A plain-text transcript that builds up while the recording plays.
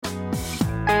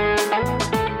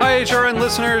HRN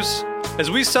listeners.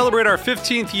 As we celebrate our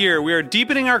 15th year, we are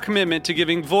deepening our commitment to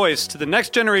giving voice to the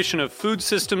next generation of food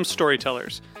systems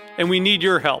storytellers, and we need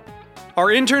your help. Our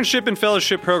internship and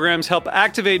fellowship programs help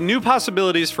activate new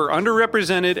possibilities for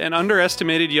underrepresented and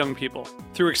underestimated young people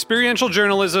through experiential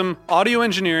journalism, audio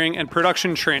engineering, and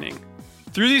production training.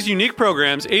 Through these unique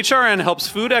programs, HRN helps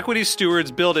food equity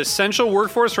stewards build essential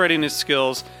workforce readiness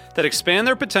skills that expand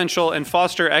their potential and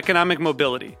foster economic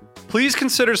mobility. Please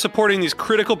consider supporting these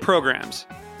critical programs.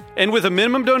 And with a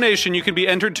minimum donation, you can be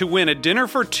entered to win a dinner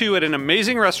for two at an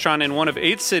amazing restaurant in one of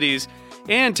 8 cities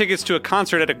and tickets to a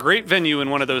concert at a great venue in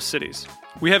one of those cities.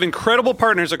 We have incredible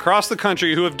partners across the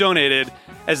country who have donated,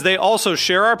 as they also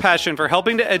share our passion for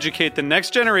helping to educate the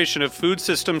next generation of food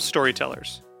systems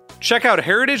storytellers. Check out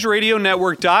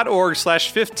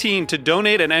heritageradionetwork.org/15 to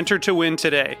donate and enter to win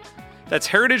today. That's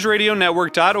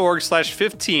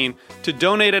heritageradionetwork.org/15 to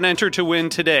donate and enter to win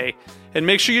today. And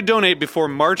make sure you donate before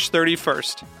March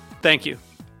 31st. Thank you.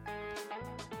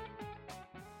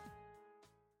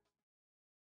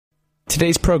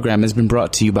 Today's program has been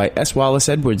brought to you by S. Wallace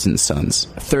Edwards & Sons,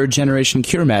 third-generation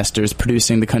cure masters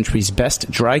producing the country's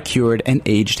best dry-cured and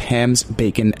aged hams,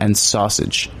 bacon, and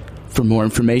sausage. For more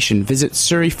information, visit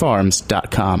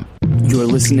surreyfarms.com. You're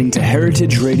listening to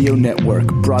Heritage Radio Network,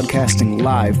 broadcasting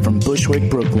live from Bushwick,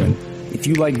 Brooklyn. If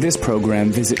you like this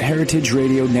program, visit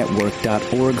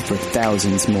heritageradionetwork.org for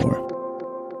thousands more.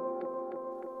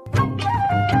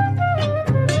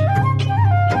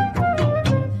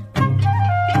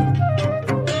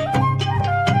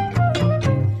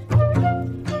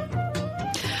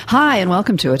 Hi, and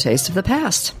welcome to A Taste of the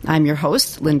Past. I'm your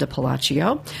host, Linda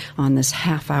Palaccio, on this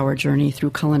half-hour journey through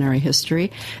culinary history.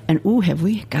 And ooh, have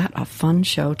we got a fun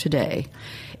show today.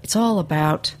 It's all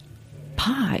about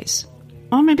pies.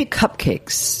 Or maybe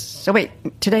cupcakes. So wait,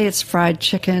 today it's fried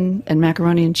chicken and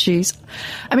macaroni and cheese.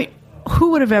 I mean,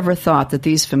 who would have ever thought that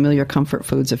these familiar comfort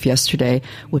foods of yesterday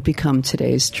would become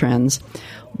today's trends?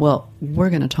 Well,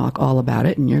 we're going to talk all about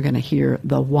it, and you're going to hear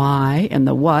the why and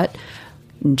the what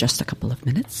in just a couple of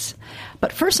minutes.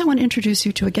 But first, I want to introduce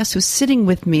you to a guest who's sitting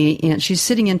with me, and she's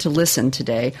sitting in to listen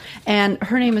today. And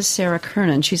her name is Sarah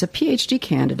Kernan. She's a PhD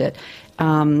candidate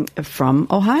from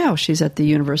Ohio. She's at the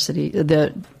university,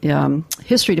 the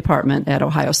history department at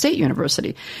Ohio State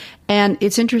University. And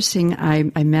it's interesting, I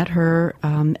met her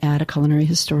at a culinary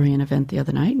historian event the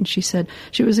other night, and she said,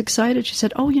 she was excited. She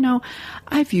said,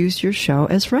 I've used your show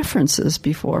as references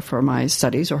before for my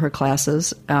studies or her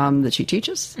classes that she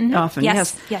teaches often.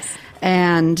 Yes.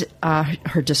 And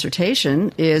her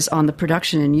dissertation is on the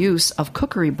production and use of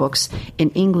cookery books in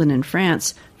England and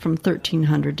France from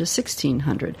 1300 to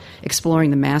 1600,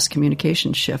 exploring the mass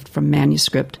communication shift from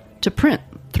manuscript to print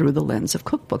through the lens of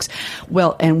cookbooks.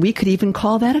 Well, and we could even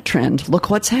call that a trend. Look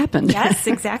what's happened. Yes,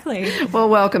 exactly. Well,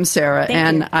 welcome, Sarah.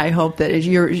 Thank you. I hope that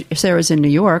Sarah's in New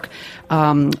York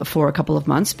for a couple of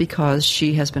months because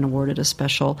she has been awarded a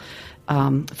special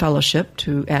fellowship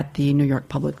at the New York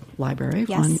Public Library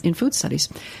in food studies.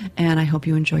 And I hope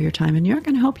you enjoy your time in New York,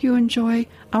 and I hope you enjoy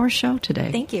our show today.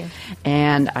 Thank you.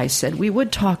 And I said we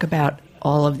would talk about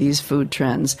all of these food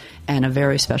trends, and a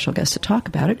very special guest to talk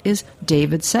about it is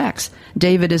David Sachs.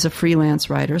 David is a freelance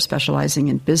writer specializing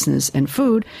in business and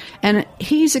food, and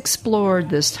he's explored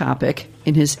this topic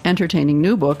in his entertaining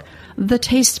new book, The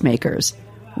Tastemakers: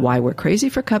 Why We're Crazy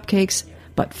for Cupcakes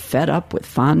but Fed Up with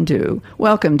Fondue.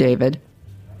 Welcome, David.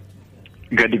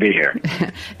 Good to be here.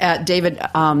 David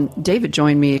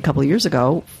joined me a couple of years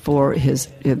ago for his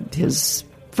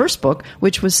first book,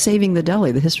 which was Saving the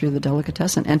Deli, the history of the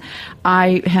delicatessen. And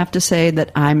I have to say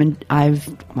that I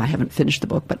haven't finished the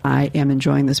book, but I am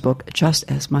enjoying this book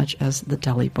just as much as the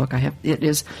deli book.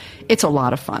 It's a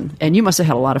lot of fun, and you must have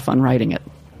had a lot of fun writing it.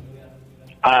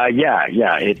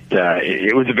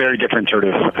 It was a very different sort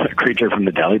of creature from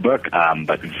the deli book,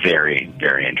 but very,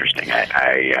 very interesting.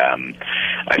 I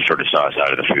sort of saw a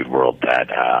side of the food world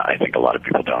that I think a lot of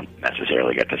people don't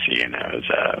necessarily get to see, and I was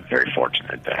very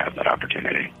fortunate to have that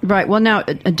opportunity. Right. Well, now,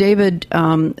 David,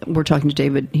 we're talking to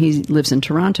David. He lives in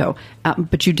Toronto,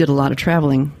 but you did a lot of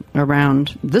traveling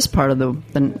around this part of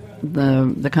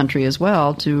the country as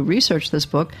well to research this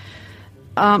book.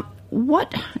 Tell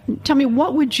me,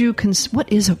 what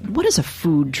is a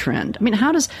food trend? I mean,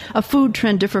 how does a food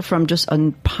trend differ from just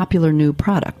a popular new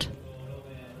product?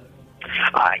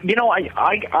 I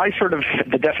sort of,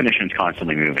 the definition is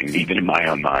constantly moving, even in my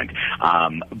own mind.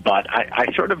 But I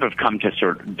sort of have come to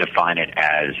sort of define it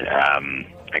as,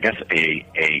 I guess, a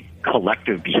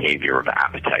collective behavior of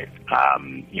appetite. A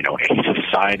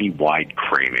society-wide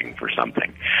craving for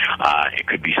something. It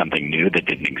could be something new that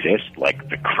didn't exist, like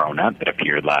the cronut that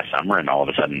appeared last summer, and all of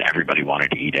a sudden everybody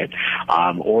wanted to eat it.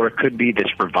 Or it could be this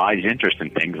revised interest in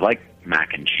things like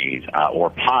mac and cheese or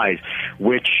pies,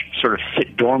 which sort of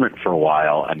sit dormant for a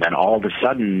while, and then all of a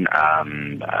sudden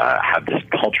have this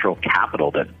cultural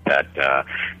capital that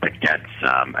gets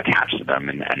attached to them,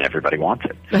 and everybody wants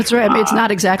it. That's right. I mean, it's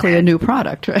not exactly a new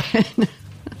product, right?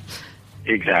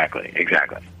 Exactly.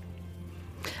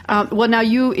 Well, now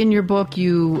in your book,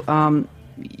 you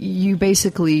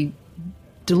basically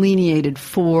delineated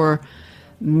 4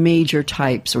 major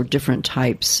types or different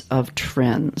types of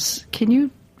trends. Can you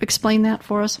explain that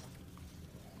for us?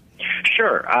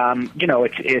 Sure.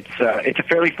 It's a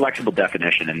fairly flexible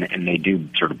definition, and they do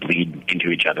sort of bleed into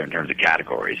each other in terms of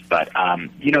categories. But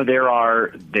there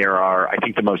are I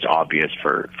think the most obvious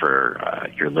for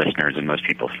your listeners and most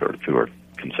people who are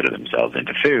consider themselves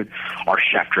into food are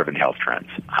chef-driven health trends.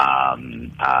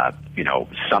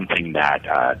 Something that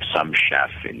some chef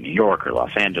in New York or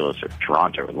Los Angeles or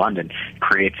Toronto or London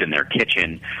creates in their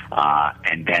kitchen,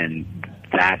 and then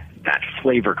that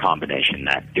flavor combination,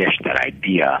 that dish, that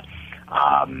idea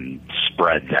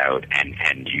spreads out,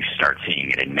 and you start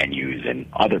seeing it in menus in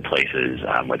other places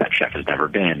where that chef has never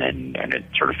been, and it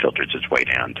sort of filters its way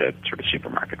down to sort of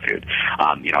supermarket food.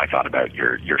 I thought about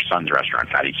your son's restaurant,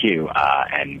 Fatty Q,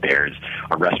 and there's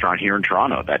a restaurant here in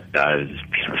Toronto that does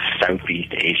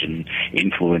Southeast Asian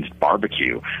influenced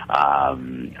barbecue.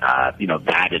 That's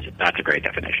a great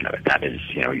definition of it. That is,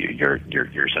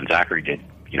 your son Zachary did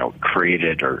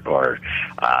created or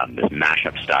this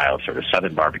mashup style sort of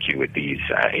Southern barbecue with these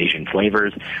Asian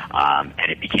flavors,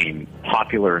 and it became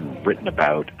popular and written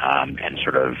about and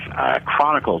sort of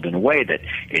chronicled in a way that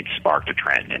it sparked a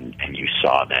trend, and you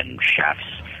saw then chefs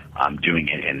doing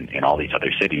it in all these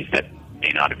other cities that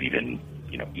may not have even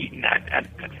eaten at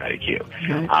Fatty Q.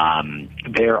 Right.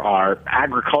 There are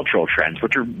agricultural trends,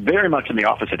 which are very much on the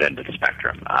opposite end of the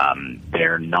spectrum.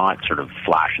 They're not sort of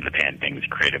flash-in-the-pan things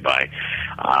created by,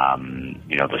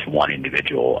 this one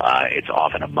individual. It's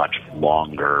often a much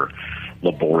longer,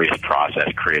 laborious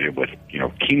process created with,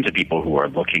 teams of people who are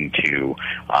looking to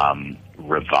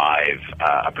revive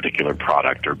a particular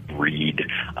product or breed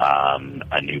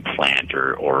a new plant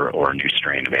or a new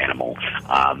strain of animal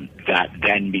that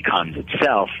then becomes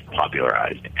itself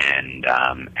popularized and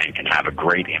can have a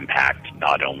great impact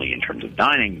not only in terms of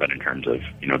dining but in terms of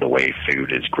the way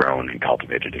food is grown and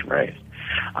cultivated and raised.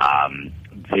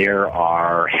 There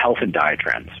are health and diet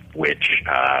trends, which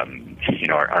are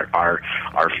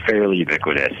fairly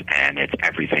ubiquitous, and it's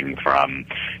everything from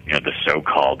the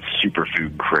so-called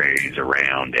superfood craze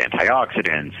around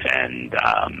antioxidants and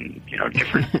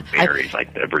different berries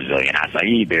like the Brazilian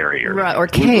acai berry or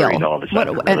kale, all of a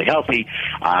sudden really healthy,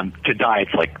 to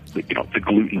diets like the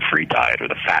gluten-free diet or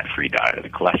the fat-free diet or the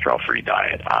cholesterol-free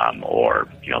diet, or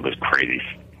those crazy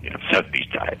South Beach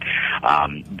diet.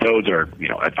 Those are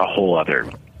a whole other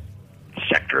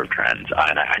sector of trends,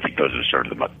 and I think those are sort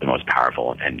of the most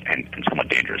powerful and somewhat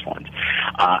dangerous ones.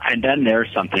 And then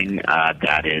there's something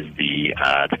that is the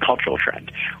cultural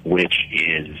trend, which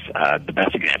is the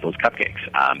best example is cupcakes.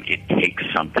 It takes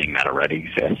something that already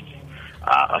exists,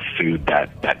 a food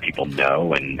that people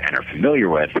know and are familiar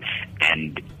with,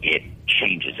 and it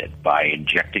changes it by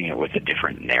injecting it with a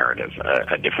different narrative,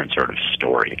 a different sort of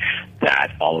story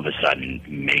that all of a sudden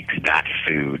makes that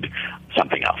food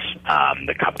something else.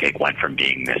 The cupcake went from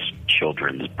being this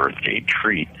children's birthday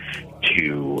treat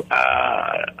to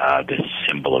this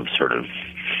symbol of sort of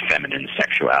feminine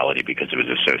sexuality because it was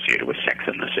associated with Sex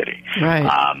in the City. Right.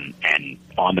 And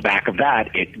on the back of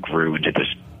that, it grew into this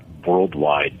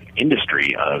worldwide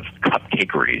industry of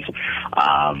cupcakeries,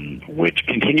 which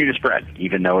continue to spread,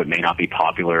 even though it may not be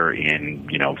popular in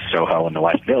Soho and the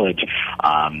West Village.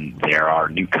 There are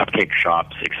new cupcake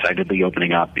shops excitedly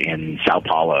opening up in Sao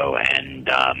Paulo and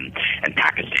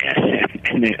Pakistan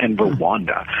and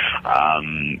Rwanda,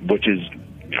 which is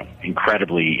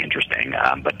incredibly interesting,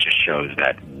 but just shows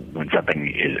that when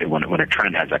a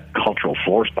trend has a cultural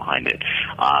force behind it,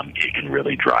 it can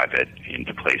really drive it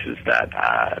into places that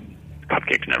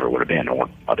cupcakes never would have been, or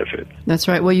other foods. That's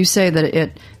right. Well, you say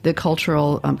that the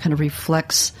cultural kind of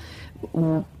reflects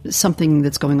something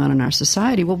that's going on in our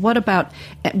society. Well, what about,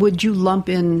 would you lump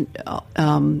in,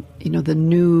 the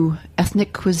new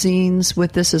ethnic cuisines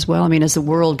with this as well? I mean, as the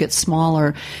world gets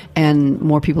smaller and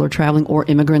more people are traveling or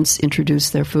immigrants introduce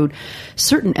their food,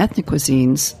 certain ethnic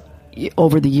cuisines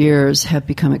over the years have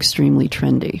become extremely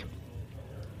trendy.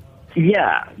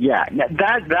 Yeah.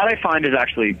 That I find is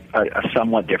actually a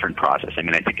somewhat different process. I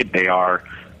mean, I think they are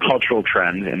cultural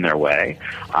trends in their way,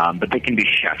 but they can be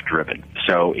chef-driven.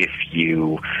 So if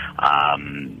you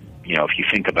if you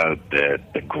think about the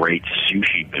great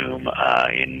sushi boom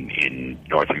in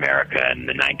North America in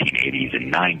the 1980s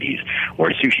and 90s,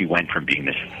 where sushi went from being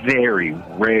this very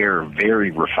rare,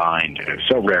 very refined,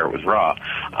 so rare it was raw,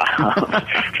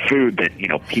 food that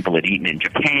people had eaten in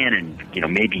Japan,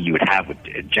 and maybe you would have with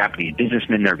Japanese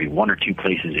businessmen. There'd be one or two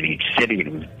places in each city,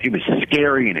 and it was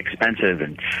scary and expensive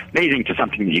and amazing to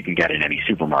something that you can get in any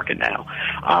supermarket now.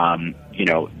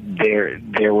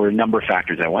 There were a number of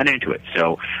factors that went into it.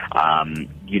 So,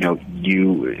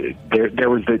 there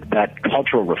was that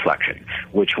cultural reflection,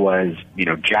 which was,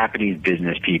 Japanese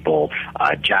business people,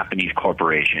 Japanese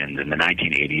corporations in the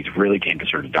 1980s really came to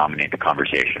sort of dominate the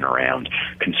conversation around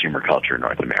consumer culture in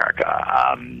North America.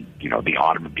 The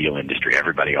automobile industry,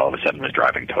 everybody all of a sudden was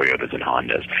driving Toyotas and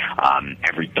Hondas.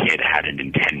 Every kid had a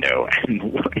Nintendo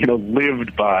and,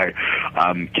 lived by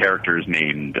characters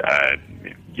named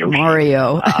Yoshi.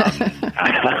 Mario.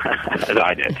 As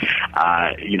I did.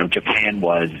 Japan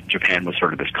was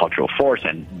sort of this cultural force,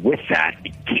 and with that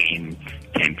came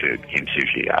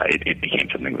sushi. It became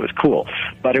something that was cool.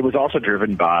 But it was also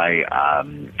driven by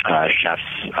chefs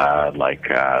like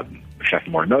Chef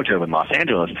Morimoto in Los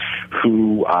Angeles,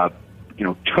 who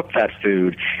took that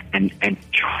food and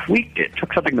tweaked it,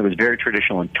 took something that was very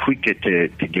traditional and tweaked it to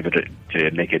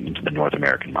make it into the North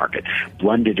American market,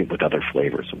 blended it with other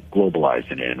flavors, so globalized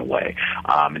it in a way,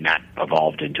 and that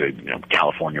evolved into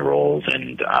California rolls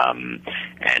and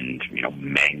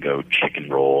mango chicken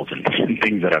rolls and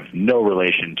things that have no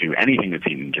relation to anything that's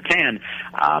eaten in Japan,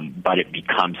 but it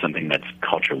becomes something that's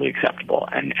culturally acceptable,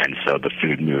 and so the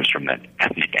food moves from that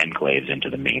ethnic enclaves into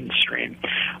the mainstream,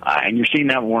 and you're seeing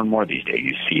that more and more these days.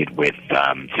 You see it with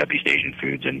Southeast Asian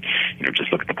foods, and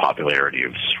just look at the popularity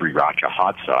of Sriracha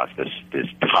hot sauce, this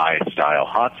Thai-style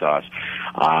hot sauce,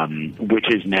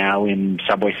 which is now in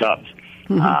Subway subs.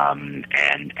 Mm-hmm.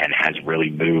 And has really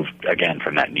moved again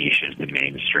from that niche into the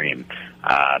mainstream.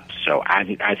 So as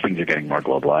things are getting more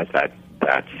globalized,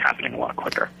 that's happening a lot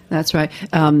quicker. That's right.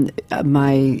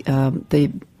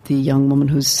 The young woman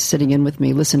who's sitting in with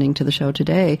me listening to the show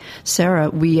today, Sarah,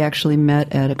 we actually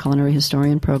met at a culinary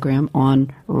historian program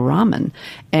on ramen.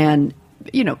 And,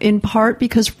 in part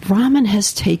because ramen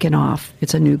has taken off.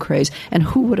 It's a new craze. And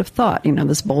who would have thought,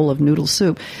 this bowl of noodle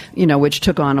soup, which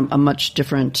took on a much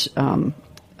different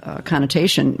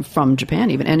connotation from Japan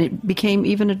even. And it became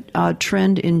even a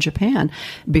trend in Japan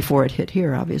before it hit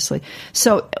here, obviously.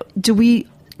 So do we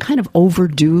kind of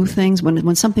overdo things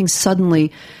when something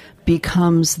suddenly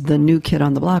becomes the new kid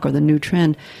on the block or the new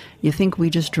trend? You think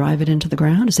we just drive it into the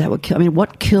ground? Is that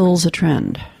what kills a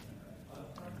trend?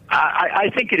 I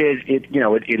think it is.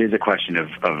 It is a question of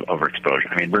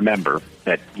overexposure. I mean, remember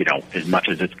that as much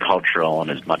as it's cultural and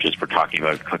as much as we're talking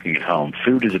about cooking at home,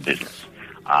 food is a business.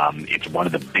 It's one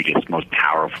of the biggest, most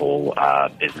powerful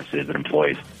businesses that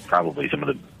employs probably some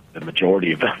of the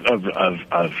majority of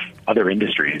other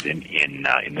industries in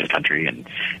this country and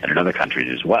in other countries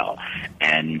as well.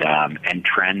 And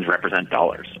trends represent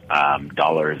dollars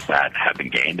that have been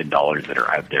gained and dollars that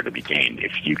are out there to be gained.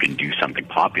 If you can do something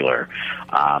popular,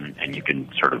 and you can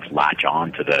sort of latch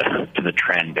on to the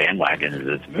trend bandwagon as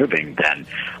it's moving, then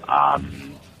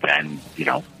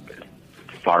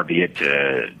far be it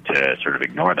to sort of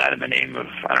ignore that in the name of,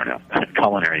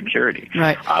 culinary purity.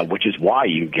 Right. Which is why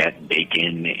you get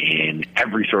bacon in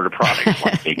every sort of product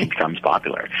once bacon becomes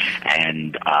popular.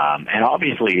 And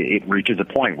obviously it reaches a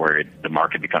point where the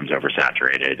market becomes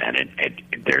oversaturated and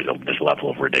there's this level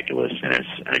of ridiculousness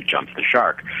and it jumps the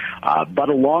shark. But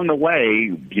along the way,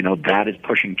 that is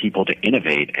pushing people to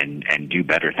innovate and do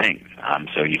better things.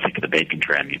 So you think of the bacon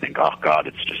trend, you think, oh God,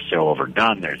 it's just so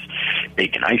overdone. There's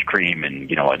bacon ice cream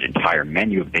and, an entire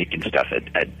menu of bacon stuff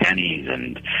at Denny's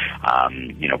and,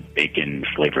 bacon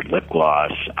flavored lip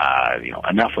gloss,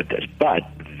 enough with this. But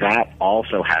that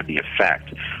also had the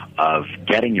effect of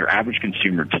getting your average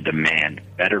consumer to demand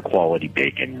better quality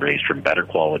bacon raised from better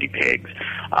quality pigs.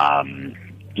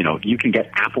 You can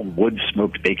get Applewood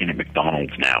smoked bacon at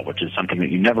McDonald's now, which is something that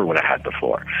you never would have had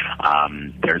before.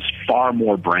 There's far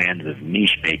more brands of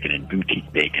niche bacon and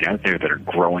boutique bacon out there that are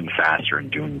growing faster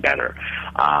and doing better.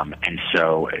 And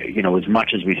so, as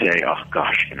much as we say, oh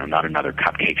gosh, not another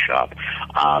cupcake shop,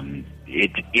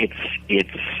 it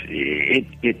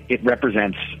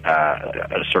represents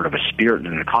a sort of a spirit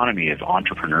and an economy of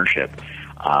entrepreneurship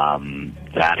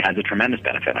that has a tremendous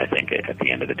benefit, I think, at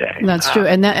the end of the day. That's true,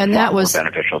 and that was more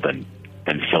beneficial than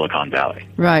Silicon Valley,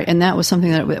 right? And that was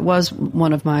something that was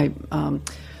one of my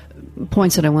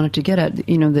points that I wanted to get at.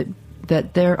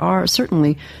 that there are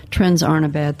certainly trends aren't a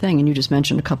bad thing, and you just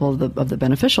mentioned a couple of the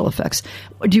beneficial effects.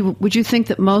 Would you think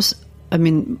that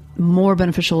more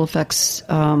beneficial effects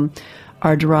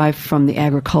are derived from the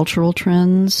agricultural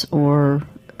trends, or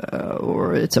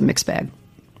it's a mixed bag?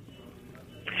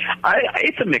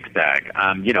 It's a mixed bag.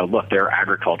 Look, there are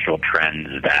agricultural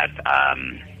trends that,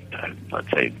 let's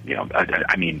say,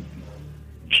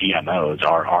 GMOs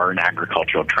are an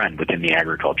agricultural trend within the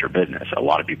agriculture business. A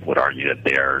lot of people would argue that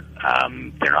they're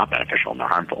not beneficial and they're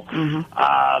harmful.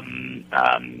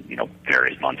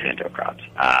 Various Monsanto crops.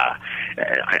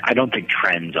 I don't think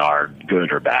trends are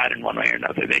good or bad in one way or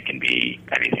another. They can be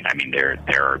anything. I mean, there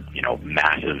are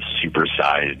massive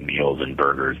supersized meals and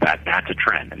burgers. That's a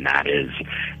trend, and that is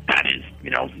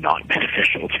not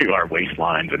beneficial to our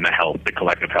waistlines and the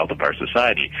collective health of our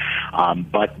society.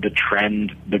 But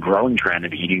the growing trend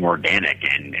of eating organic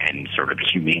and sort of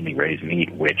humanely raised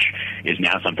meat, which is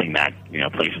now something that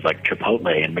places like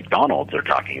Chipotle and McDonald's are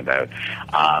talking about,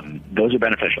 those are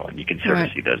beneficial, and you can sort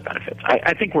of see those benefits.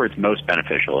 I think where it's most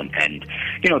beneficial and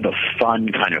the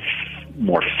fun kind of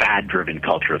more fad-driven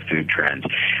culture of food trends,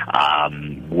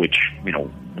 which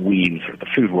we in sort of the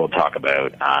food world talk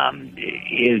about,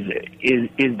 is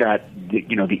that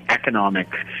the economic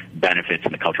benefits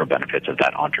and the cultural benefits of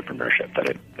that entrepreneurship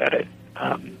that it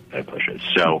pushes.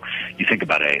 So you think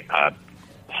about a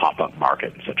pop-up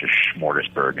market such as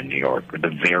Smorgasburg in New York, or the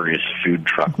various food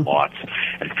truck lots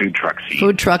and food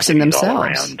trucks in themselves all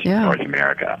around North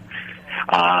America.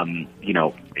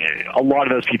 A lot of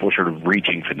those people are sort of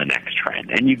reaching for the next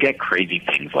trend, and you get crazy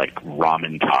things like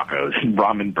ramen tacos and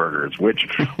ramen burgers, which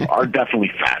are definitely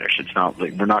faddish. It's not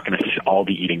like we're not going to all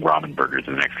be eating ramen burgers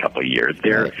in the next couple of years.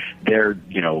 They're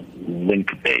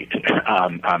link bait,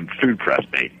 food press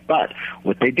bait. But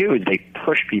what they do is they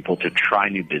push people to try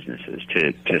new businesses,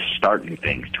 to start new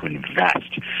things, to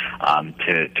invest,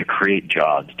 to create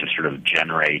jobs, to sort of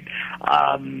generate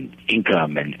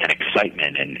income and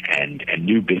excitement and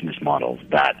new business models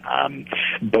that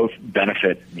both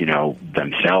benefit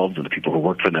themselves and the people who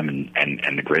work for them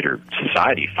and the greater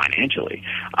society financially,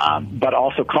 but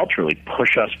also culturally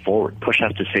push us forward, push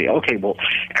us to say, okay, well,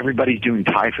 everybody's doing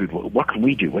Thai food. What can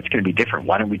we do? What's going to be different?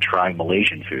 Why don't we try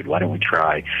Malaysian food? Why don't we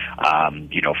try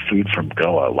food from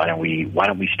Goa? Why don't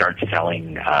we start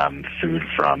selling food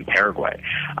from Paraguay?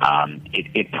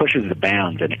 It pushes the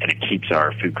bounds and it keeps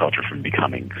our food culture from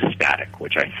becoming static,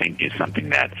 which I think is something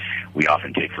that we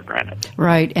often take for granted.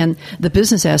 Right, and the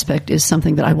business aspect is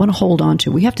something that I want to hold on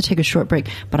to. We have to take a short break,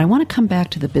 but I want to come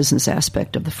back to the business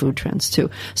aspect of the food trends too.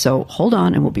 So hold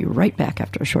on, and we'll be right back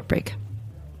after a short break.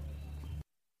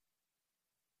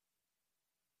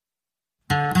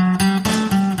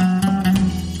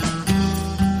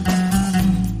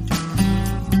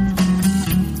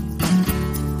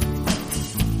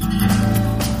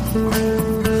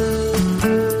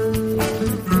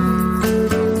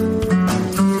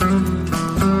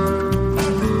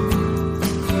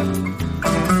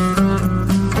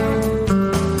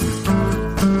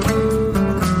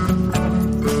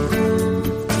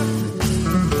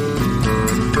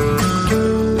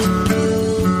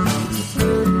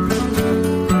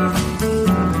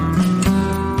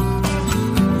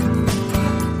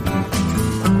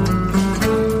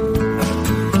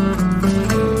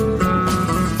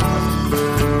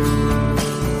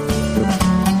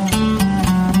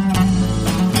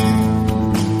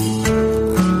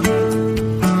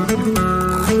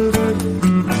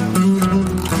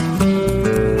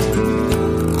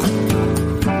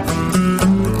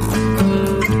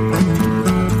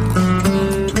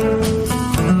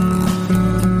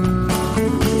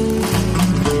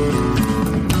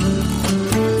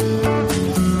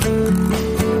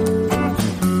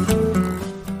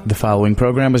 The following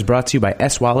program was brought to you by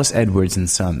S. Wallace Edwards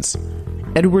 & Sons.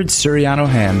 Edwards Suriano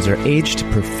hams are aged to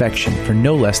perfection for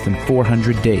no less than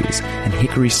 400 days and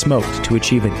hickory smoked to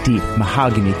achieve a deep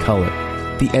mahogany color.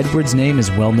 The Edwards name is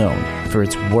well known for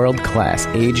its world-class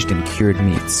aged and cured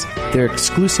meats. Their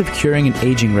exclusive curing and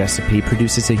aging recipe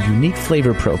produces a unique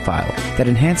flavor profile that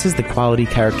enhances the quality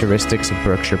characteristics of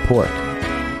Berkshire pork.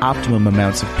 Optimum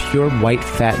amounts of pure white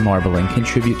fat marbling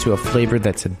contribute to a flavor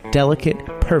that's a delicate,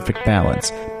 perfect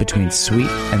balance between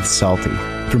sweet and salty.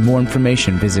 For more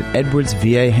information, visit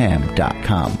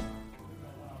edwardsvaham.com.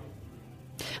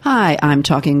 Hi, I'm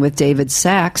talking with David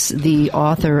Sachs, the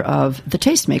author of The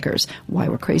Tastemakers, Why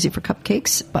We're Crazy for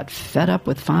Cupcakes, but Fed Up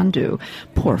with Fondue.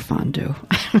 Poor fondue.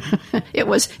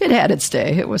 It had its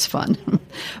day. It was fun.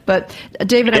 But,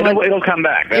 David... It'll come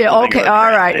back. Okay,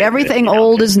 all right. Everything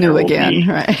old is new again.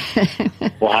 Right.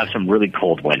 We'll have some really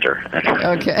cold winter.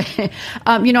 Okay.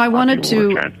 I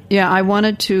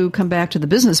wanted to come back to the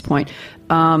business point.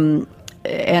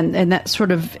 and that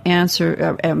sort of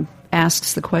answer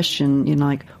asks the question,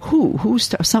 like who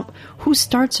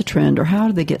starts a trend, or how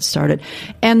do they get started?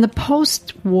 And the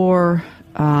post-war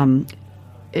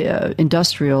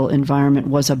industrial environment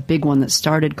was a big one that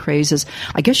started crazes.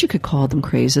 I guess you could call them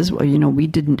crazes. Well, we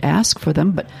didn't ask for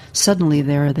them, but suddenly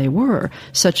there they were,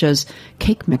 such as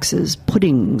cake mixes,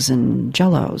 puddings, and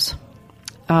jellos.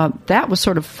 That was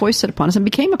sort of foisted upon us and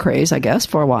became a craze, I guess,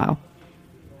 for a while.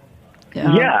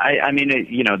 I mean,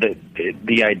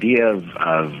 the idea of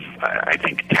I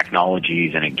think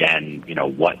technologies, and again,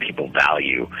 what people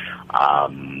value,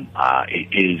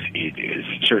 is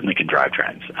certainly can drive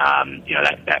trends.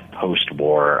 That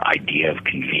post-war idea of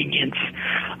convenience,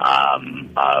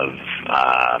 of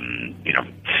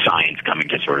science coming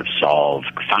to sort of solve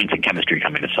science and chemistry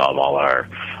coming to solve all our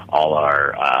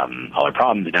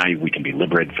problems. Now we can be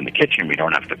liberated from the kitchen. We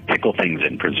don't have to pickle things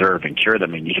and preserve and cure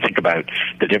them. And you think about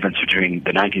the difference between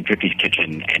the 1950s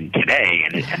kitchen and today,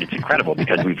 and it's incredible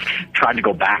because we've tried to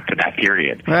go back to that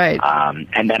period. Right.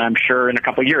 And then I'm sure in a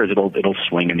couple of years it'll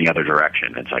swing in the other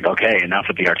direction. It's like, okay, enough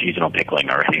with the artisanal pickling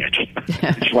already. I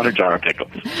just want a jar of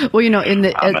pickles. Well, I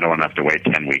don't want to have to wait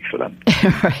 10 weeks for them.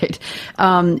 Right.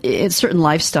 It's certain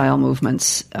lifestyle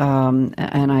movements,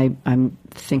 and I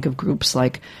think of groups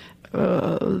like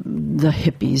the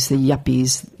hippies, the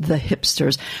yuppies, the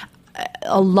hipsters.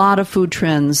 A lot of food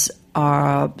trends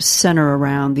center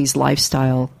around these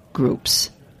lifestyle groups.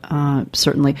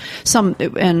 Certainly, some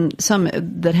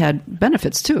that had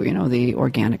benefits too. The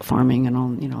organic farming and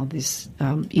all. These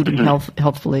eating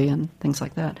healthfully and things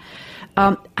like that.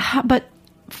 But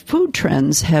food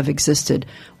trends have existed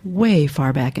way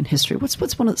far back in history. What's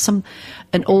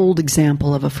an old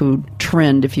example of a food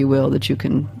trend, if you will, that you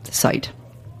can cite?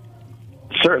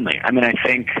 Certainly. I mean, I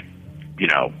think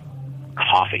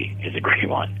coffee is a great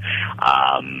one.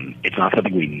 It's not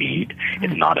something we need.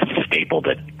 It's not a staple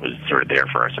that was sort of there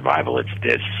for our survival. It's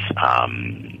this,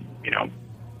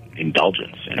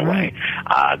 indulgence in a way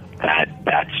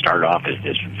that started off as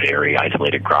this very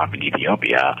isolated crop in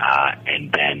Ethiopia,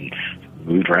 and then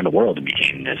moved around the world and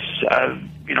became this,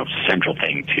 central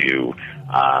thing to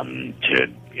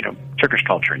Turkish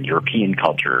culture and European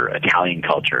culture, Italian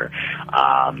culture,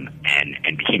 and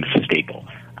became a staple.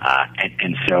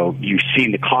 And so you've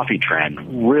seen the coffee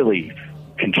trend really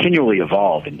continually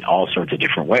evolve in all sorts of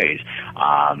different ways,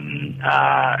 and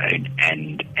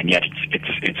yet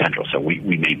it's central. So we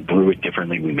may brew it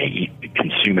differently, we may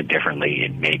consume it differently.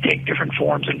 It may take different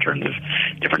forms in terms of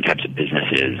different types of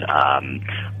businesses,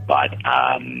 but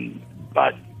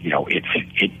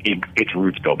its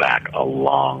roots go back a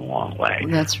long, long way.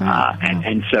 That's right.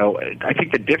 And so I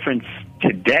think the difference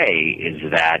today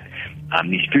is that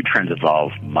these food trends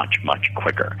evolve much, much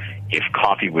quicker. If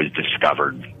coffee was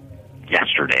discovered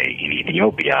yesterday in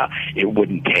Ethiopia, it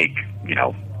wouldn't take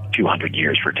 200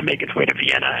 years for it to make its way to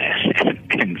Vienna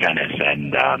and Venice,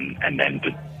 and then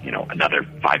to, another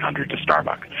 500 to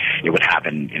Starbucks. It would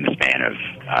happen in the span of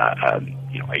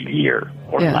a year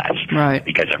or less, right?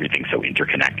 Because everything's so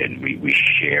interconnected. We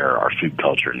share our food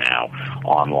culture now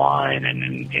online and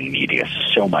in media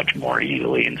so much more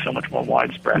easily and so much more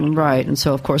widespread. Right, and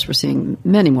so of course we're seeing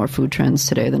many more food trends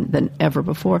today than ever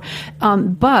before.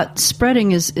 But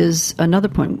spreading is another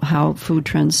point, how food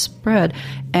trends spread.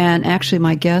 And actually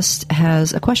my guest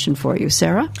has a question for you,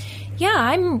 Sarah. Yeah,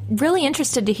 I'm really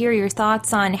interested to hear your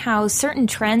thoughts on how certain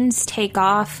trends take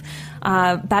off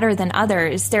better than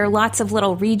others. There are lots of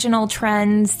little regional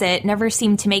trends that never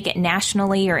seem to make it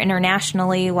nationally or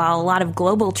internationally, while a lot of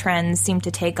global trends seem to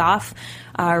take off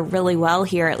really well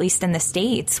here, at least in the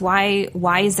States. Why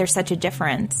is there such a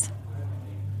difference?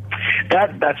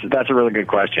 That's a really good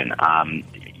question.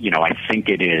 I think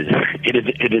it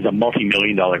is a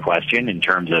multi-million-dollar question in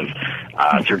terms of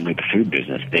certainly the food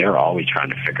business. They're always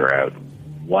trying to figure out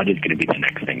what is going to be the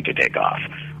next thing to take off.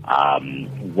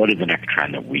 What is the next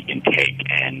trend that we can take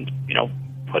and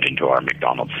put into our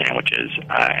McDonald's sandwiches,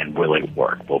 and will it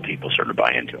work? Will people sort of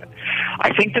buy into it?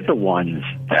 I think that the ones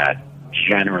that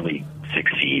generally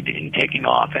succeed in taking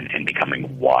off and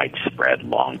becoming widespread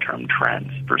long-term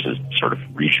trends versus sort of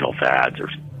regional fads or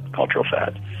cultural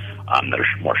fads that are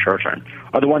more short-term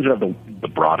are the ones that have the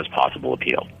broadest possible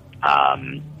appeal.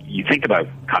 You think about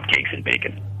cupcakes and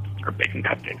bacon, or bacon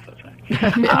cupcakes, let's say.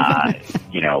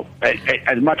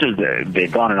 As much as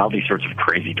they've gone in all these sorts of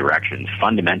crazy directions,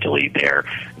 fundamentally they're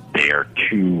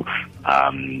two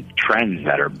trends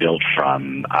that are built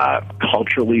from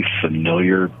culturally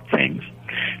familiar things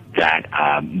that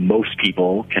most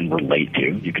people can relate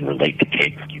to. You can relate to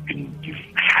cake. You've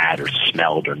had had or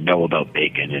smelled or know about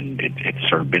bacon, and it's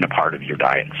sort of been a part of your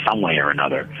diet in some way or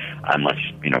another, unless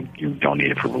you don't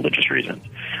eat it for religious reasons.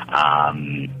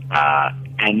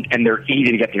 And they're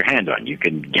easy to get your hands on. You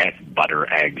can get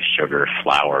butter, eggs, sugar,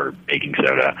 flour, baking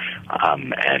soda,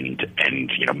 and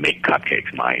make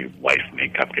cupcakes. My wife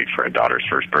made cupcakes for her daughter's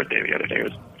first birthday the other day. It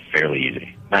was fairly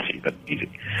easy, messy but easy.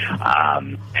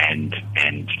 And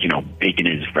bacon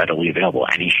is readily available.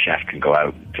 Any chef can go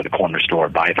out to the corner store,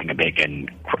 buy a thing of bacon,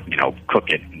 cook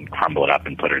it and crumble it up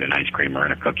and put it in ice cream or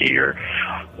in a cookie or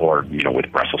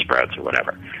with Brussels sprouts or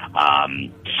whatever.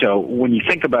 So when you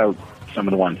think about some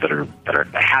of the ones that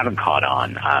haven't caught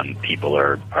on, people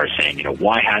are saying,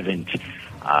 why hasn't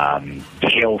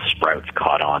kale sprouts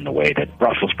caught on the way that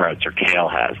Brussels sprouts or kale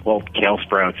has? Well, kale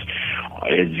sprouts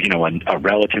is a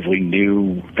relatively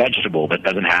new vegetable that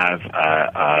doesn't have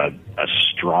a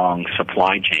strong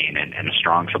supply chain and a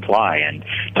strong supply and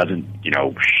doesn't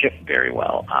ship very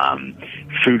well.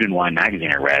 Food and Wine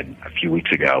magazine I read a few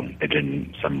weeks ago, it's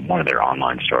in one of their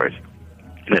online stories,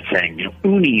 that's saying,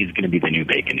 uni is going to be the new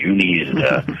bacon. Uni is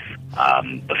the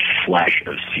flesh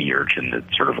of sea urchin, that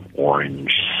sort of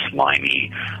orange,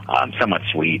 slimy, somewhat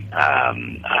sweet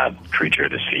creature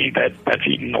of the sea that's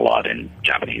eaten a lot in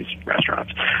Japanese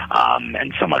restaurants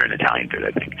and somewhat in Italian food,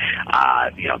 I think.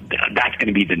 That's going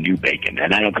to be the new bacon.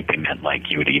 And I don't think they meant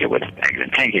like you would eat it with eggs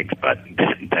and pancakes, but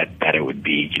that it would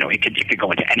be, it could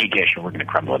go into any dish and we're going to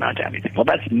crumble it onto anything. Well,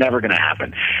 that's never going to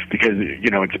happen because,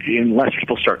 unless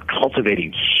people start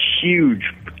cultivating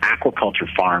huge aquaculture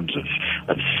farms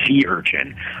of sea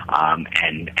urchin,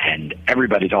 and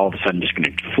everybody's all of a sudden just going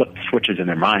to flip switches in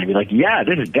their mind and be like, yeah,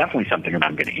 this is definitely something that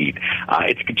I'm going to eat.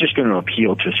 It's just going to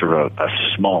appeal to sort of a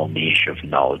small niche of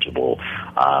knowledgeable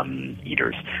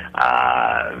eaters,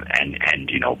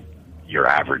 and your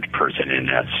average person in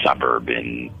a suburb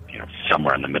in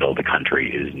somewhere in the middle of the country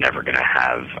is never going to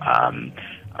have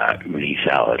uni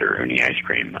salad or uni ice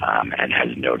cream, and has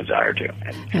no desire to.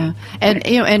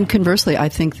 And conversely, I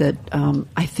think that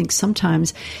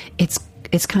sometimes it's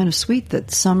kind of sweet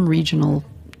that some regional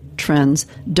trends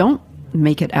don't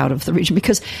make it out of the region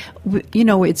because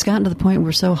it's gotten to the point where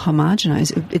we're so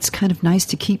homogenized. It's kind of nice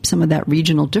to keep some of that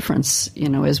regional difference.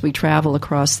 As we travel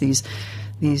across these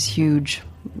huge.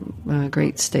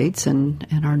 Great states and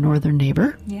our northern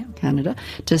neighbor, Canada,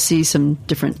 to see some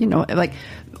different, poutine.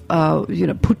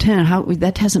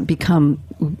 That hasn't become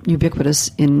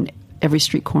ubiquitous in every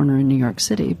street corner in New York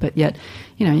City, but yet,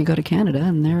 you go to Canada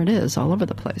and there it is, all over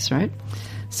the place, right?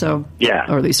 So,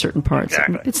 or at least certain parts.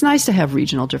 Exactly. It's nice to have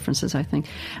regional differences, I think.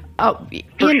 For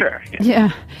sure.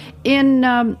 Yeah.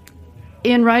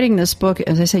 In writing this book,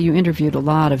 as I say, you interviewed a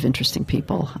lot of interesting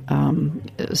people,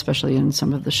 especially in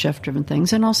some of the chef-driven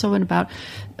things, and also in about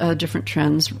different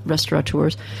trends,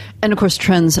 restaurateurs. And, of course,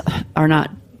 trends are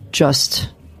not just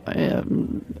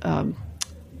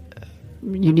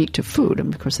unique to food. I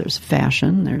mean, of course, there's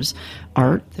fashion, there's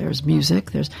art, there's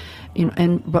music, there's,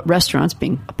 but restaurants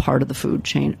being a part of the food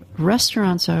chain.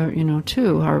 Restaurants are,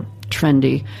 too, are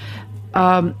trendy.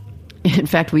 In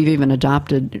fact, we've even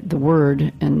adopted the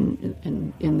word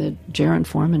in the gerund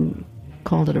form and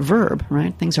called it a verb,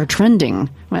 right? Things are trending.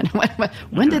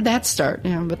 When did that start?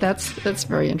 But that's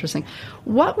very interesting.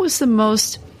 What was the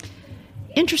most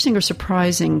interesting or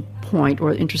surprising point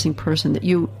or interesting person that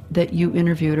you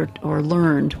interviewed or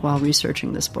learned while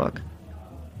researching this book?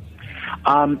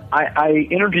 I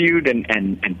interviewed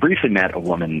and briefly met a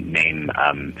woman named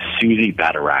Susie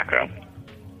Badaracco,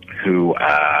 who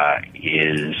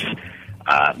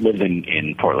lives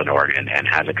in Portland, Oregon, and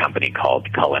has a company called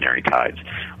Culinary Tides,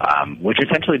 which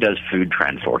essentially does food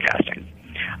trend forecasting.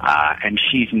 And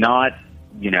she's not,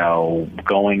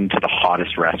 going to the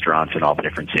hottest restaurants in all the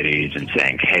different cities and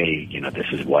saying, hey, this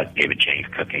is what David Chang's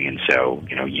cooking, and so,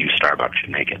 you, Starbucks,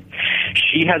 should make it.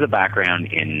 She has a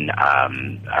background in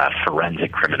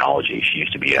forensic criminology. She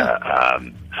used to be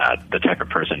the type of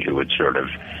person who would sort of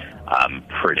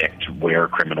predict where a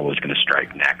criminal was going to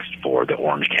strike next for the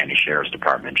Orange County Sheriff's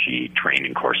Department. She trained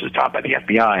in courses taught by the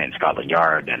FBI and Scotland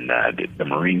Yard and the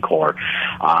Marine Corps,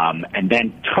 and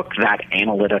then took that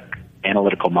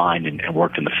analytical mind and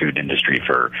worked in the food industry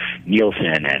for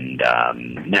Nielsen and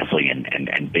Nestle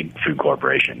and big food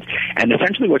corporations. And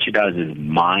essentially what she does is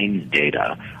mines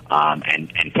data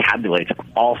and tabulates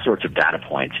all sorts of data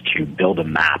points to build a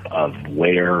map of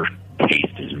where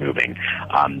taste is moving,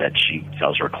 that she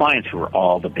sells her clients, who are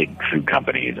all the big food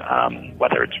companies,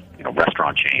 whether it's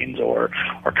restaurant chains or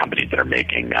companies that are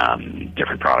making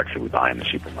different products that we buy in the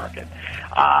supermarket.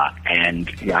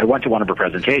 And I went to one of her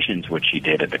presentations, which she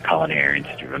did at the Culinary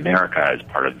Institute of America as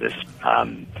part of this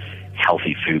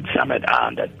healthy food summit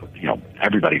that,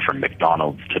 everybody from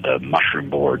McDonald's to the Mushroom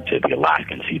Board to the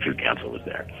Alaskan Seafood Council was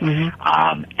there.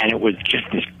 And it was just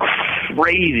this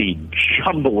crazy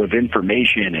jumble of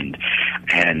information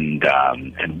and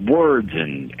words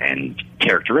and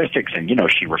characteristics, and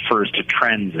she refers to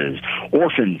trends as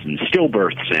orphans and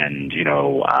stillbirths and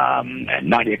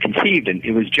not yet conceived, and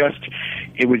it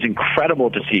was incredible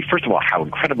to see, first of all, how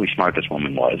incredibly smart this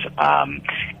woman was,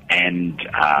 and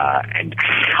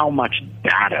how much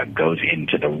data goes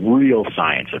into the real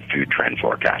science of food trend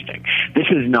forecasting. This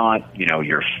is not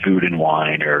your Food and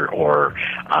Wine or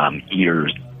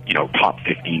Eater's top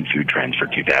 15 food trends for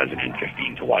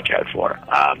 2015 to watch out for.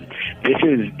 This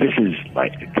is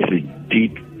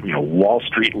deep, Wall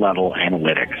Street level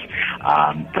analytics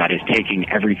that is taking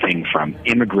everything from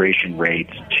immigration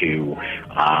rates to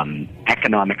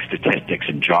economic statistics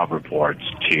and job reports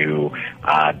to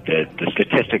the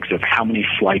statistics of how many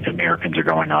flights Americans are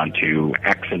going on to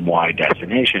X and Y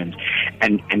destinations,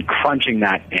 and crunching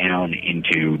that down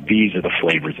into these are the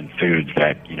flavors and foods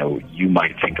that you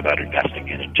might think about investing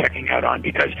in and checking out on,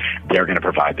 because they're going to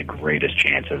provide the greatest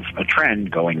chance of a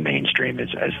trend going mainstream, as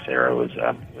Sarah was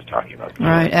talking about before.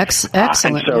 Right, excellent.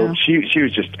 And so she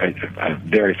was just a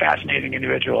very fascinating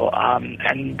individual,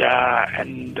 and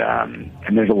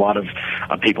there's a lot of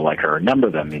people like her, a number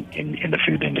of them in the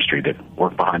food industry that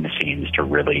work behind the scenes to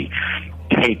really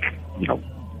take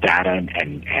data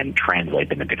and translate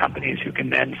them into companies who can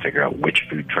then figure out which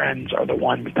food trends are the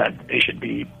ones that they should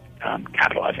be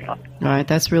capitalizing on. Right,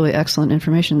 that's really excellent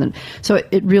information. So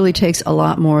it really takes a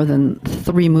lot more than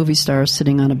 3 movie stars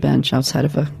sitting on a bench outside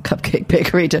of a cupcake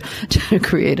bakery to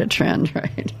create a trend,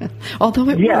 right? Although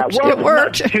it worked. Well, it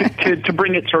worked. to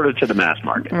bring it sort of to the mass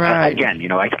market. Right. Again,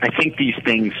 I think these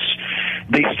things,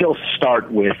 they still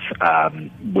start with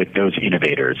those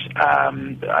innovators,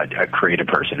 a creative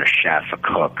person, a chef, a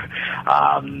cook,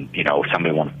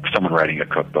 someone writing a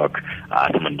cookbook,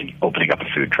 someone opening up a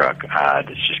food truck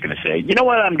that's just going to say, you know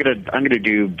what, I'm going to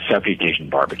do Southeast Asian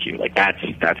barbecue. Like that's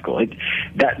cool.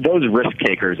 Those risk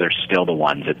takers are still the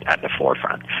ones at the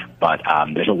forefront. But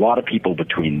there's a lot of people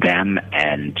between them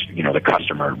and the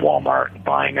customer at Walmart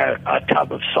buying a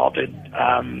tub of salted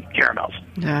caramels.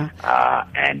 Yeah.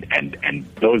 And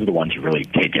those are the ones who really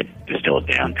take it, distill it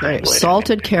down. Right.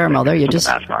 Salted caramel. There you just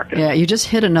you just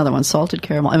hit another one. Salted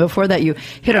caramel. And before that, you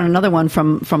hit on another one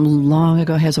from long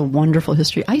ago. Has a wonderful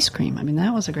history. Ice cream. I mean,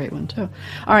 that was a great one too.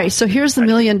 All right. So here's the $1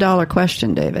 million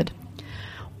question, David.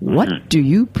 What do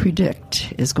you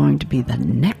predict is going to be the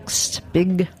next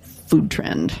big food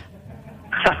trend?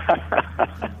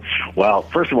 Well,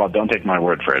 first of all, don't take my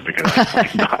word for it, because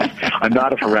I'm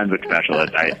not a forensic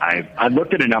specialist. I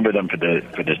looked at a number of them for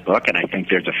this book, and I think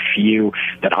there's a few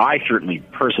that I certainly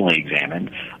personally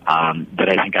examined that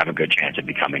I think have a good chance of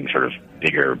becoming sort of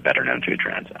bigger, better-known food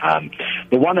trends.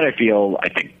 The one that I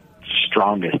think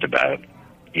strongest about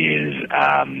is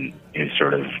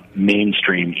sort of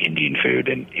mainstream Indian food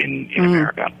in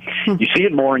America. You see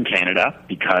it more in Canada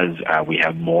because we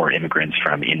have more immigrants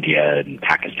from India and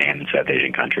Pakistan and South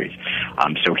Asian countries.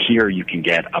 So here you can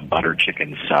get a butter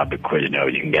chicken sub at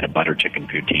Quiznos. You can get a butter chicken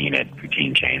poutine at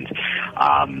poutine chains.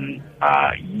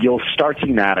 You'll start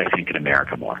seeing that, I think, in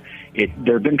America more.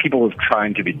 There have been people who've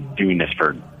tried to be doing this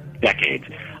for decades,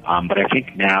 but I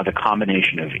think now the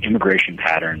combination of immigration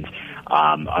patterns,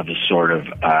 of a sort of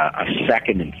a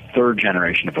second and third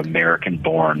generation of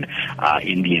American-born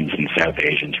Indians and South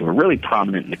Asians who are really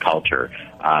prominent in the culture.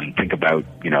 Think about,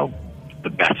 the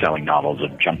best-selling novels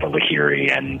of Jhumpa Lahiri,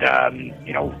 and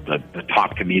the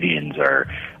top comedians are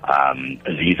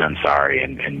Aziz Ansari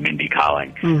and Mindy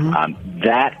Kaling.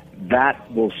 That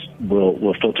will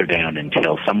filter down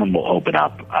until someone will open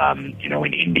up, an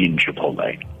Indian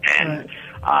Chipotle and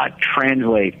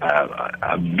translate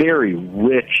a very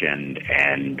rich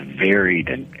and varied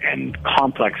and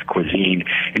complex cuisine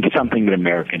into something that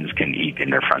Americans can eat in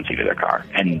their front seat of their car.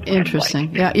 And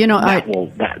interesting,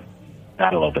 that'll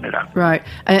open it up. Right,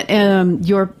 and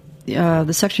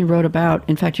the section you wrote about.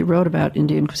 In fact, you wrote about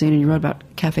Indian cuisine and you wrote about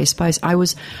Cafe Spice. I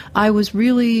was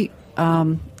really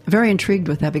very intrigued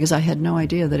with that because I had no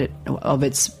idea of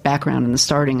its background in the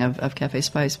starting of Cafe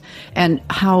Spice, and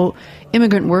how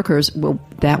immigrant workers,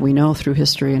 that we know through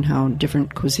history, and how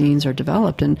different cuisines are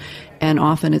developed, and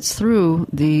often it's through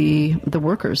the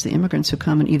workers, the immigrants, who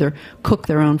come and either cook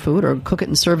their own food or cook it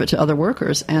and serve it to other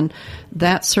workers. And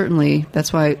that's why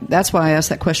I asked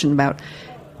that question about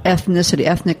ethnicity,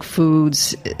 ethnic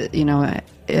foods,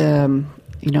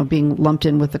 being lumped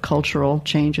in with the cultural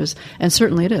changes. And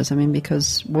certainly it is. I mean,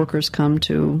 because workers come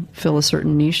to fill a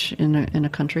certain niche in a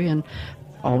country and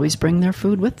always bring their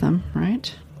food with them,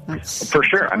 right? That's for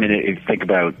sure. I mean, if you think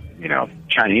about,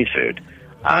 Chinese food,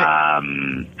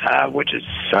 which is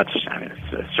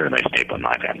it's certainly a staple in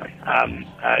my family.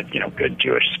 Good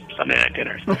Jewish Sunday night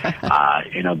dinners.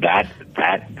 That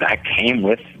came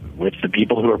with the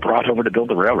people who were brought over to build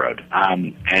the railroad,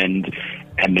 and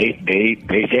they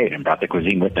stayed and brought the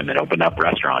cuisine with them and opened up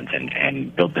restaurants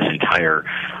and built this entire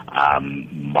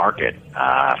market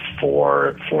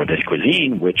for this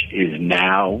cuisine, which is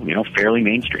now fairly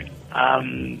mainstream.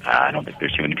 I don't think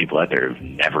there's too many people out there who've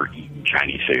never eaten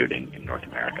Chinese food in North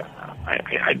America.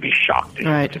 I'd be shocked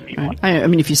to meet one. I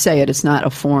mean, if you say it's not a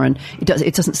foreign.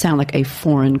 It doesn't sound like a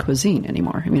foreign cuisine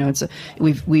anymore.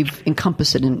 We've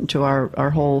encompassed it into our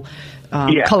whole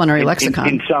culinary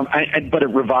lexicon. But it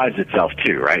revives itself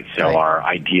too, right? So our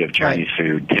idea of Chinese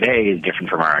food today is different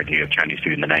from our idea of Chinese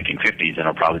food in the 1950s, and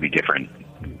it'll probably be different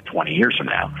 20 years from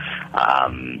now.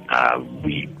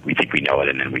 We think we know it,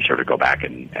 and then we sort of go back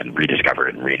and rediscover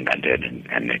it and reinvent it,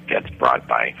 and it gets brought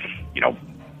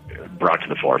to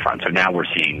the forefront. So now we're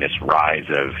seeing this rise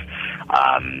of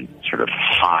sort of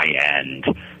high-end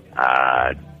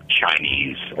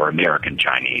Chinese or American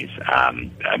Chinese,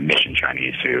 Mission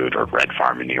Chinese food, or Red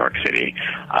Farm in New York City,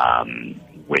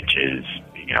 which is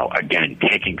again,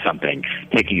 taking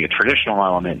a traditional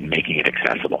element and making it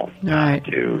accessible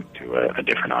to a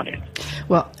different audience.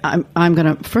 Well, I'm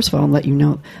going to, first of all, let you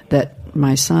know that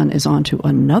my son is on to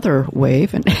another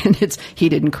wave, and he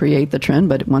didn't create the trend,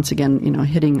 but once again,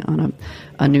 hitting on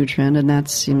a new trend, and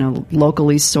that's,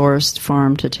 locally sourced,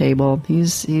 farm to table.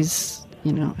 He's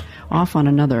off on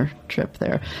another trip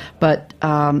there. But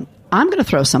I'm going to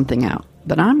throw something out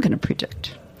that I'm going to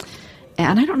predict.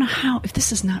 And I don't know if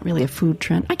this is not really a food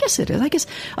trend. I guess it is. I guess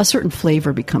a certain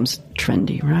flavor becomes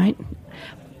trendy, right?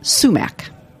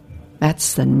 Sumac.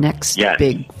 That's the next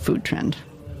big food trend.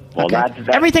 Well, okay.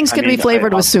 Everything's going to be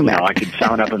flavored with sumac. I could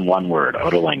sum it up in one word: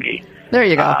 ottolenghi. There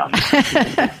you go. That's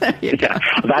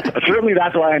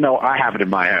why I know I have it in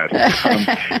my house.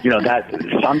 That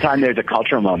sometimes there's a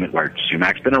cultural moment where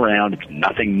sumac's been around; it's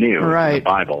nothing new in the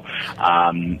Bible.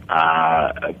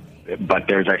 But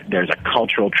there's a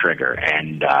cultural trigger,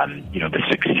 and the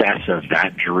success of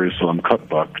that Jerusalem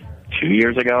cookbook 2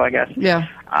 years ago, I guess,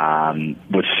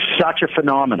 was such a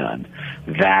phenomenon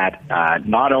that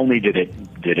not only did it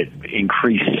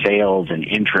increase sales and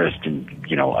interest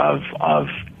of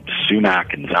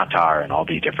sumac and za'atar and all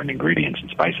these different ingredients and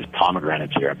spices,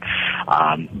 pomegranate syrup,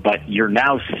 but you're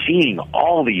now seeing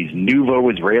all these nouveau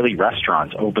Israeli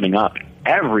restaurants opening up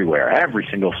everywhere. Every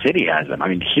single city has them. I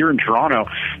mean, here in Toronto,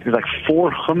 there's like 4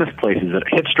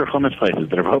 hipster hummus places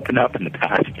that have opened up in the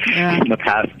past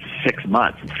 6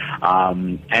 months.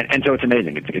 And so it's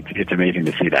amazing. It's amazing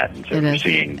to see that. And so we're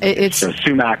seeing so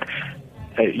sumac.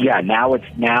 Now it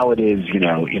is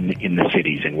in the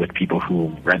cities and with people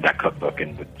who read that cookbook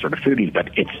and with sort of foodies,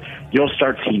 but you'll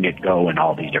start seeing it go in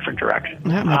all these different directions.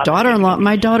 Yeah, my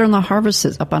daughter-in-law harvests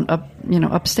it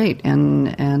upstate,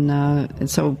 and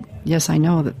so yes, I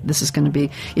know that this is going to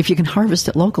be, if you can harvest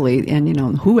it locally, and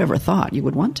whoever thought you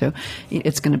would want to,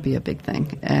 it's going to be a big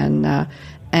thing, and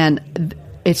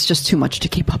it's just too much to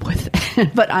keep up with.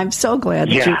 But I'm so glad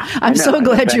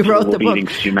that you wrote the book. Eating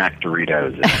sumac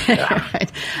Doritos.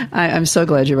 Right. I'm so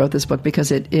glad you wrote this book,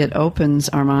 because it opens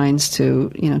our minds to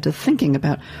thinking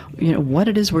about what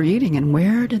it is we're eating and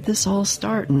where did this all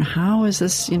start and how is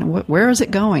this where is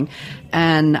it going,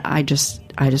 and I just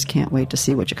can't wait to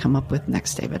see what you come up with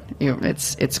next, David.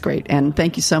 It's great, and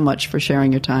thank you so much for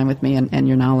sharing your time with me and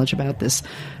your knowledge about this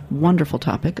wonderful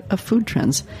topic of food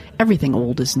trends. Everything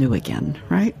old is new again,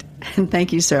 right? And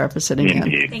thank you, Sarah, for sitting in.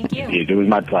 Thank you. It was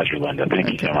my pleasure, Linda.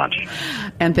 Thank you so much.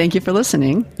 And thank you for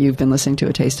listening. You've been listening to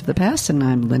A Taste of the Past, and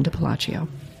I'm Linda Palacio.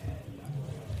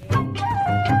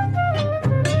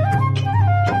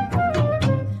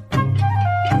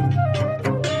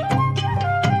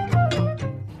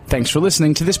 Thanks for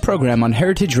listening to this program on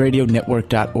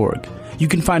heritageradionetwork.org. You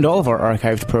can find all of our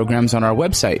archived programs on our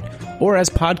website or as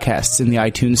podcasts in the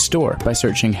iTunes Store by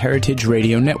searching Heritage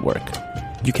Radio Network.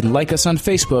 You can like us on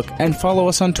Facebook and follow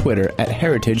us on Twitter at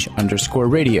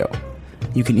 @heritage_radio.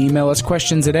 You can email us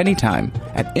questions at any time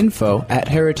at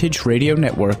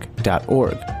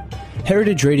info@heritageradionetwork.org.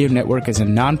 Heritage Radio Network is a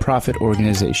non-profit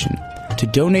organization. To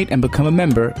donate and become a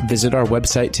member, visit our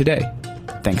website today.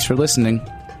 Thanks for listening.